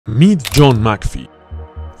Meet John McAfee,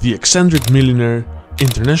 the eccentric millionaire,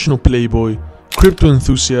 international playboy, crypto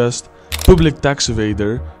enthusiast, public tax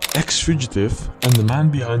evader, ex-fugitive, and the man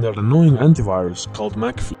behind that annoying antivirus called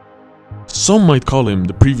McAfee. Some might call him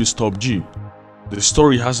the previous top G. The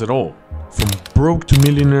story has it all, from broke to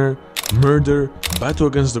millionaire, murder, battle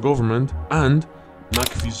against the government, and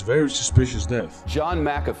McAfee's very suspicious death. John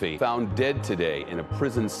McAfee found dead today in a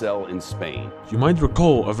prison cell in Spain. You might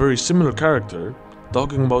recall a very similar character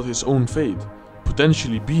talking about his own fate,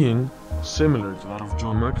 potentially being similar to that of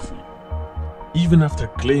John McAfee. Even after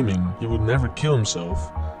claiming he would never kill himself,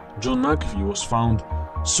 John McAfee was found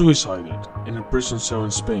suicided in a prison cell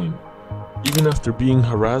in Spain. Even after being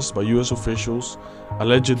harassed by US officials,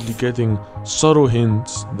 allegedly getting subtle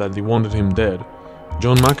hints that they wanted him dead,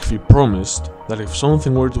 John McAfee promised that if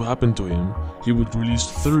something were to happen to him, he would release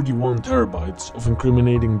 31 terabytes of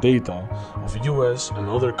incriminating data of US and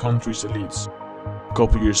other countries' elites. A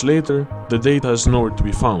couple years later, the data is nowhere to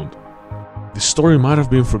be found. The story might have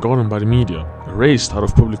been forgotten by the media, erased out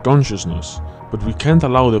of public consciousness, but we can't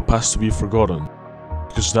allow the past to be forgotten,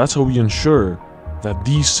 because that's how we ensure that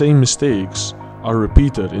these same mistakes are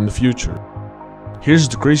repeated in the future. Here's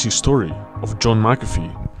the crazy story of John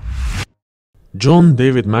McAfee. John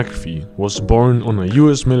David McAfee was born on a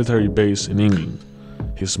US military base in England.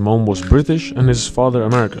 His mom was British and his father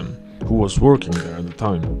American, who was working there at the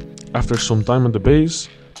time. After some time at the base,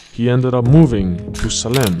 he ended up moving to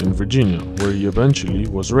Salem in Virginia, where he eventually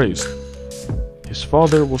was raised. His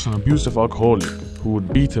father was an abusive alcoholic who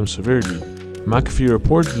would beat him severely. McAfee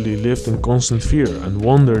reportedly lived in constant fear and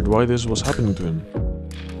wondered why this was happening to him.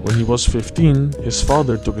 When he was 15, his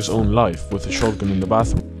father took his own life with a shotgun in the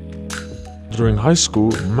bathroom. During high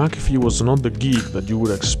school, McAfee was not the geek that you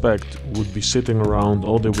would expect would be sitting around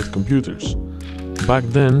all day with computers. Back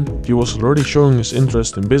then, he was already showing his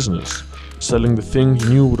interest in business, selling the thing he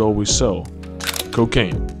knew would always sell: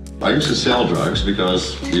 cocaine. I used to sell drugs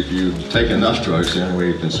because if you take enough drugs, the only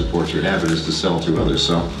way you can support your habit is to sell to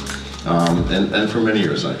others. And for many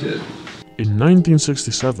years I did. In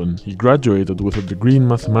 1967, he graduated with a degree in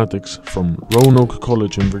mathematics from Roanoke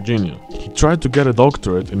College in Virginia. He tried to get a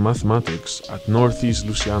doctorate in mathematics at Northeast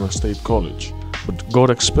Louisiana State College, but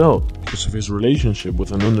got expelled because of his relationship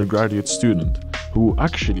with an undergraduate student, who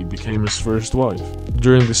actually became his first wife.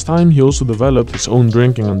 During this time, he also developed his own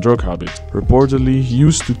drinking and drug habits. Reportedly, he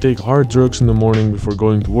used to take hard drugs in the morning before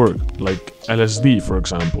going to work, like LSD for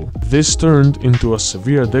example. This turned into a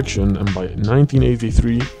severe addiction, and by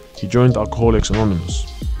 1983, he joined Alcoholics Anonymous.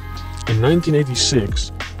 In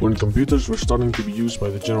 1986, when computers were starting to be used by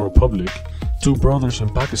the general public, two brothers in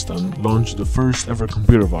Pakistan launched the first ever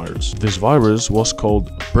computer virus. This virus was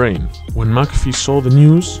called Brain. When McAfee saw the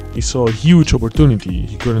news, he saw a huge opportunity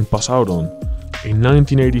he couldn't pass out on. In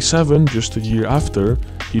 1987, just a year after,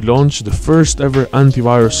 he launched the first ever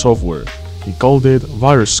antivirus software. He called it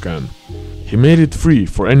VirusScan. He made it free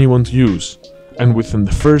for anyone to use, and within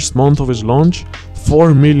the first month of his launch,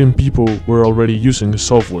 4 million people were already using his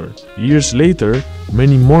software. Years later,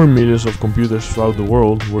 many more millions of computers throughout the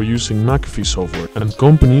world were using McAfee software, and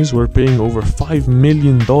companies were paying over $5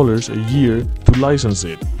 million a year to license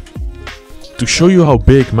it. To show you how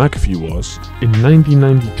big McAfee was, in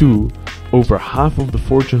 1992, over half of the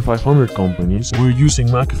Fortune 500 companies were using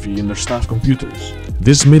McAfee in their staff computers.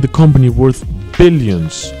 This made the company worth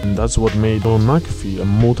billions, and that's what made John McAfee a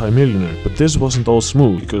multi-millionaire. But this wasn't all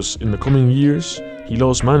smooth, because in the coming years, he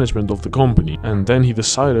lost management of the company, and then he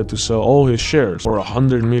decided to sell all his shares for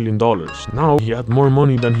 $100 million. Now he had more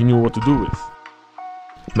money than he knew what to do with.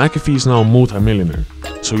 McAfee is now a multi-millionaire,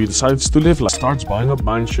 so he decides to live life. Starts buying up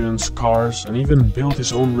mansions, cars, and even built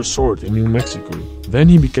his own resort in New Mexico. Then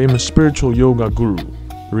he became a spiritual yoga guru,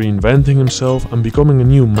 reinventing himself and becoming a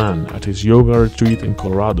new man at his yoga retreat in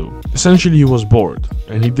Colorado. Essentially, he was bored,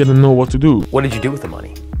 and he didn't know what to do. What did you do with the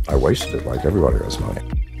money? I wasted it like everybody does money.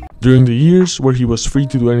 During the years where he was free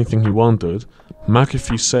to do anything he wanted,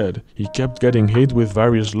 McAfee said he kept getting hit with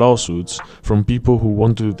various lawsuits from people who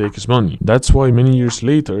wanted to take his money. That's why many years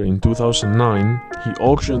later, in 2009, he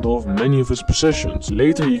auctioned off many of his possessions.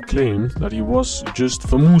 Later he claimed that he was just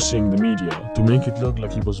famousing the media to make it look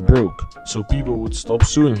like he was broke, so people would stop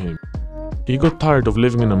suing him. He got tired of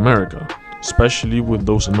living in America, especially with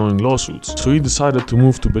those annoying lawsuits, so he decided to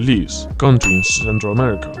move to Belize, a country in Central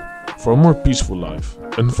America, for a more peaceful life.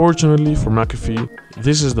 Unfortunately for McAfee,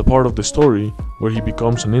 this is the part of the story where he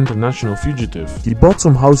becomes an international fugitive. He bought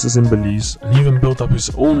some houses in Belize and even built up his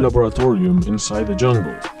own laboratorium inside the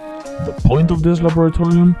jungle. The point of this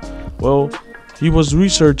laboratorium? Well, He was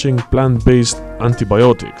researching plant-based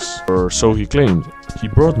antibiotics, or so he claimed. He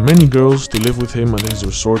brought many girls to live with him at his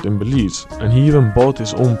resort in Belize, and he even bought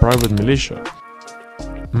his own private militia.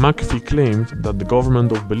 McAfee claimed that the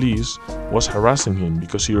government of Belize was harassing him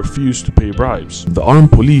because he refused to pay bribes. The armed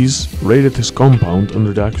police raided his compound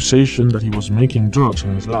under the accusation that he was making drugs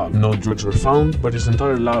in his lab. No drugs were found, but his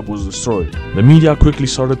entire lab was destroyed. The media quickly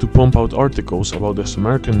started to pump out articles about this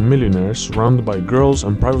American millionaire surrounded by girls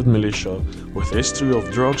and private militia with a history of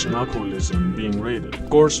drugs and alcoholism being raided. Of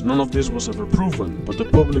course, none of this was ever proven, but the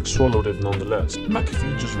public swallowed it nonetheless.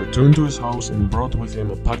 McAfee just returned to his house and brought with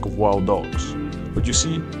him a pack of wild dogs. But you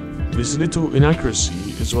see, this little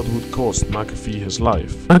inaccuracy is what would cost McAfee his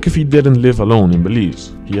life. McAfee didn't live alone in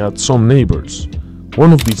Belize. He had some neighbors.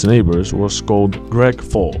 One of these neighbors was called Greg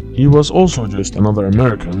Fall. He was also just another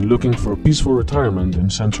American looking for a peaceful retirement in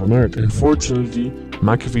Central America. Unfortunately,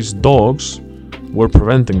 McAfee's dogs were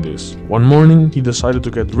preventing this. One morning, he decided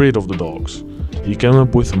to get rid of the dogs. He came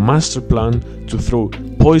up with a master plan to throw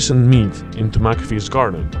poisoned meat into McAfee's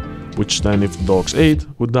garden, which then, if the dogs ate,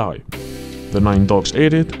 would die. The 9 dogs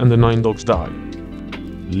ate it, and the 9 dogs died.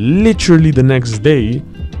 Literally the next day,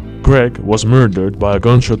 Greg was murdered by a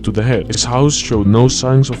gunshot to the head. His house showed no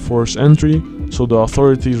signs of forced entry, so the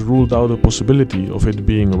authorities ruled out the possibility of it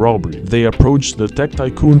being a robbery. They approached the tech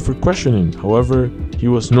tycoon for questioning, however, he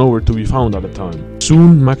was nowhere to be found at the time.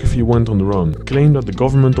 Soon, McAfee went on the run, claimed that the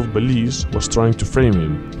government of Belize was trying to frame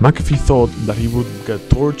him. McAfee thought that he would get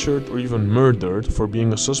tortured or even murdered for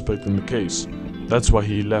being a suspect in the case. That's why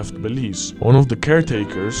he left Belize. One of the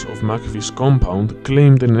caretakers of McAfee's compound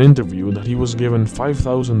claimed in an interview that he was given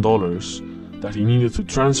 $5,000 that he needed to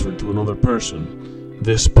transfer to another person.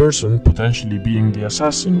 This person potentially being the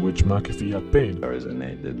assassin which McAfee had paid.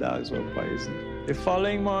 The dogs were poisoned. The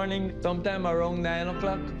following morning, sometime around 9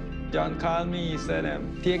 o'clock, John called me. He said,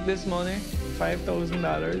 take this money,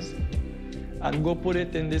 $5,000, and go put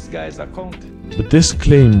it in this guy's account. But this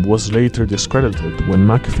claim was later discredited when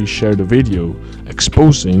McAfee shared a video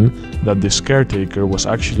exposing that this caretaker was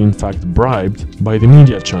actually in fact bribed by the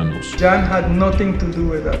media channels. John had nothing to do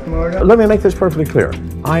with that murder. Let me make this perfectly clear.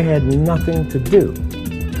 I had nothing to do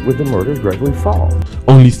with the murder of Gregory Fall.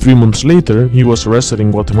 Only 3 months later, he was arrested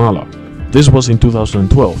in Guatemala. This was in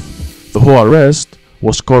 2012. The whole arrest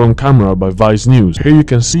was caught on camera by Vice News. Here you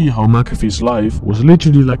can see how McAfee's life was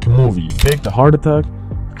literally like a movie. He faked a heart attack,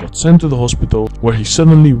 got sent to the hospital, where he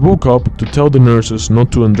suddenly woke up to tell the nurses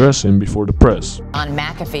not to undress him before the press. John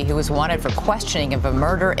McAfee, who was wanted for questioning of a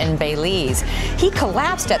murder in Belize, he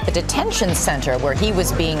collapsed at the detention center where he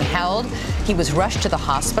was being held. He was rushed to the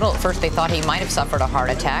hospital. At first, they thought he might have suffered a heart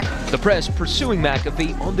attack. The press pursuing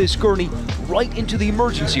McAfee on this gurney right into the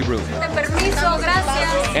emergency room.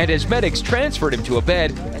 And as medics transferred him to a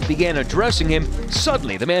bed and began addressing him,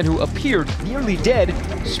 suddenly the man who appeared nearly dead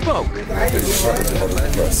spoke,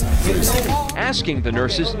 asking the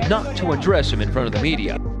nurses not to undress him in front of the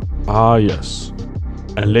media. Ah yes.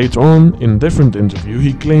 And later on, in a different interview,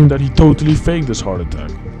 he claimed that he totally faked his heart attack.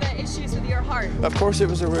 The issues with your heart. Of course it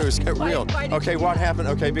was a ruse, real. Okay, what happened?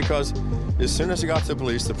 Okay, because as soon as he got to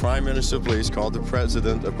Belize, the Prime Minister of Belize called the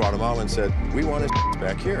President of Guatemala and said, we want his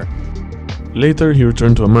back here. Later, he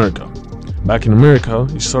returned to America. Back in America,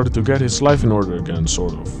 he started to get his life in order again,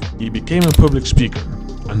 sort of. He became a public speaker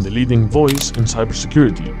and the leading voice in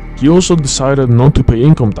cybersecurity. He also decided not to pay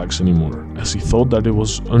income tax anymore, as he thought that it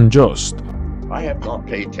was unjust. I have not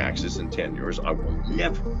paid taxes in 10 years. I will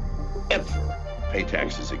never, ever pay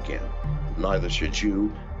taxes again. Neither should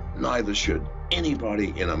you, neither should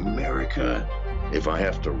anybody in America. If I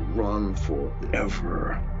have to run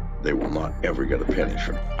forever, they will not ever get a penny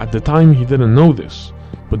from me. At the time, he didn't know this,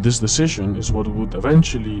 but this decision is what would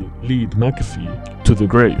eventually lead McAfee to the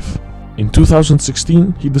grave. In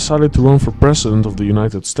 2016, he decided to run for president of the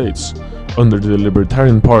United States under the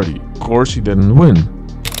Libertarian Party. Of course, he didn't win,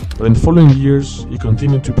 but in the following years, he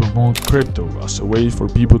continued to promote crypto as a way for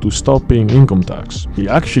people to stop paying income tax. He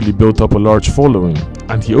actually built up a large following,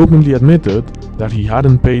 and he openly admitted that he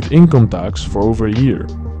hadn't paid income tax for over a year.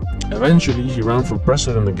 Eventually, he ran for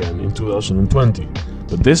president again in 2020,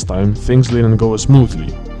 but this time things didn't go as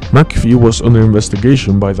smoothly. McAfee was under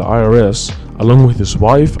investigation by the IRS along with his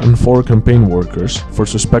wife and 4 campaign workers for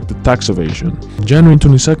suspected tax evasion. January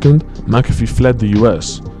 22nd, McAfee fled the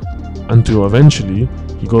US, until eventually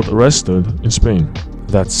he got arrested in Spain.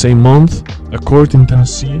 That same month, a court in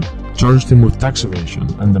Tennessee charged him with tax evasion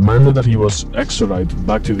and demanded that he was extradited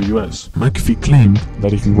back to the US. McAfee claimed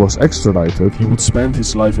that if he was extradited, he would spend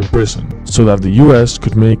his life in prison, so that the US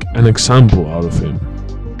could make an example out of him.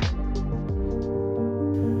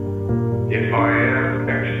 If I am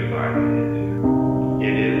extradited,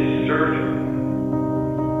 it is certain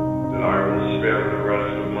spend the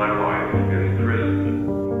rest of my life in prison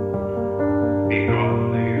because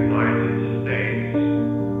the United States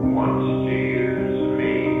wants to use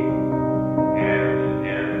me as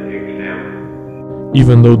an example.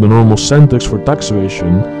 Even though the normal sentence for tax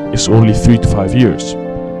evasion is only 3 to 5 years.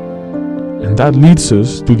 And that leads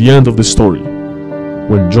us to the end of the story,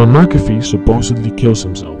 when John McAfee supposedly kills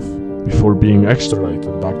himself before being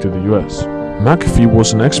extradited back to the US. McAfee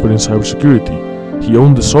was an expert in cybersecurity. He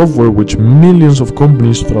owned the software which millions of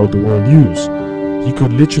companies throughout the world use. He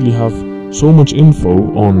could literally have so much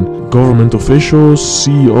info on government officials,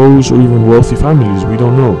 CEOs, or even wealthy families, we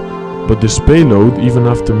don't know. But this payload, even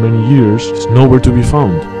after many years, is nowhere to be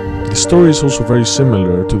found. The story is also very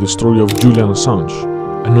similar to the story of Julian Assange,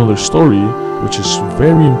 another story which is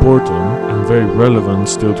very important and very relevant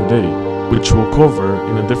still today, which we'll cover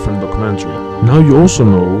in a different documentary. Now you also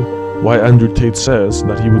know why Andrew Tate says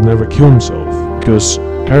that he would never kill himself, because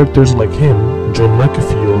characters like him, John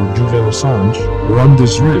McAfee or Julian Assange, run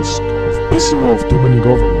this risk of pissing off too many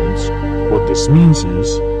governments. What this means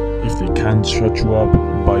is, if they can't shut you up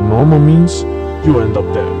by normal means, you end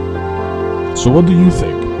up dead. So what do you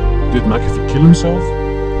think? Did McAfee kill himself?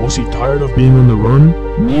 Was he tired of being on the run?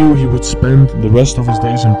 Knew he would spend the rest of his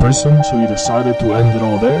days in prison, so he decided to end it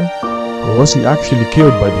all there? Or was he actually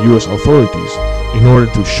killed by the US authorities in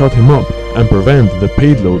order to shut him up and prevent the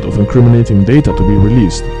payload of incriminating data to be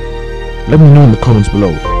released? Let me know in the comments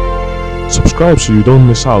below. Subscribe so you don't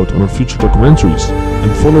miss out on our future documentaries,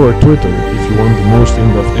 and follow our Twitter if you want the most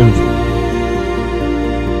in-depth info.